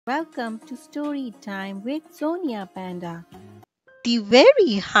Welcome to Storytime with Sonia Panda. The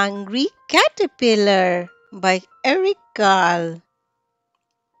Very Hungry Caterpillar by Carle.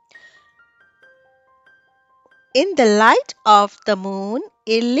 In the light of the moon,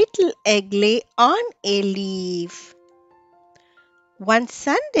 a little egg lay on a leaf. One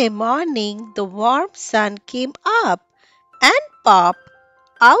Sunday morning, the warm sun came up, and pop,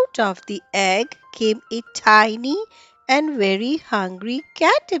 out of the egg came a tiny and very hungry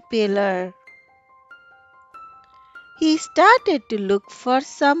caterpillar. He started to look for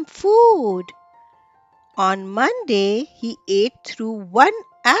some food. On Monday, he ate through one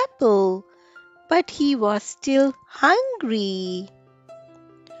apple, but he was still hungry.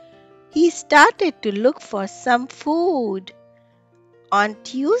 He started to look for some food. On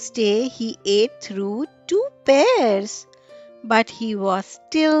Tuesday, he ate through two pears, but he was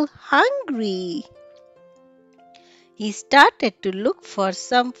still hungry. He started to look for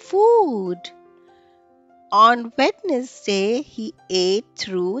some food. On Wednesday, he ate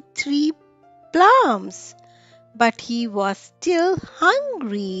through three plums, but he was still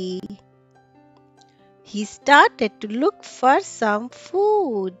hungry. He started to look for some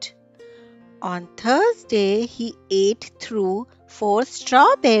food. On Thursday, he ate through four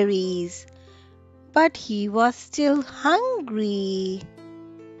strawberries, but he was still hungry.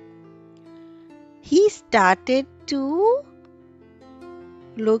 He started to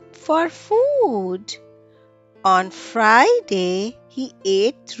look for food. On Friday, he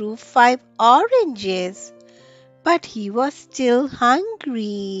ate through five oranges, but he was still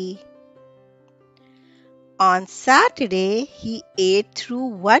hungry. On Saturday, he ate through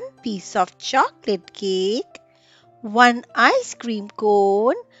one piece of chocolate cake, one ice cream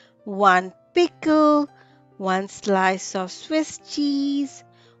cone, one pickle, one slice of Swiss cheese,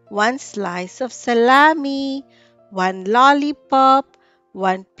 one slice of salami, one lollipop,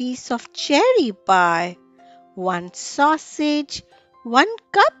 one piece of cherry pie, one sausage, one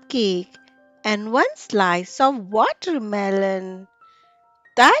cupcake, and one slice of watermelon.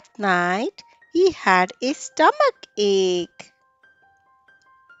 That night, he had a stomach ache.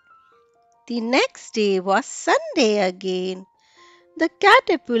 The next day was Sunday again. The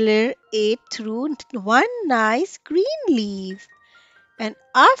caterpillar ate through one nice green leaf, and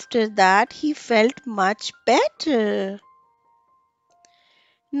after that he felt much better.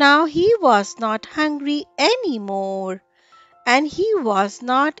 Now he was not hungry anymore, and he was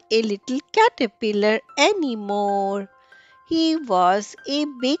not a little caterpillar anymore. He was a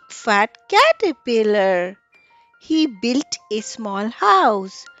big fat caterpillar. He built a small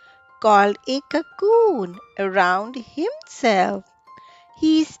house called a cocoon around himself.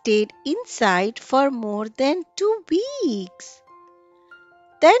 He stayed inside for more than 2 weeks.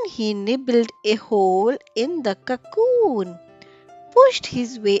 Then he nibbled a hole in the cocoon, pushed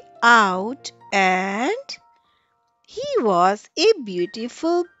his way out, and he was a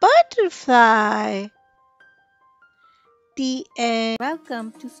beautiful butterfly. The end.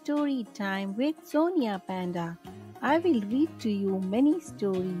 Welcome to Storytime with Sonia Panda. I will read to you many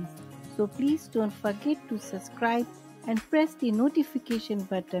stories, so please don't forget to subscribe and press the notification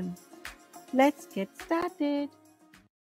button. Let's get started.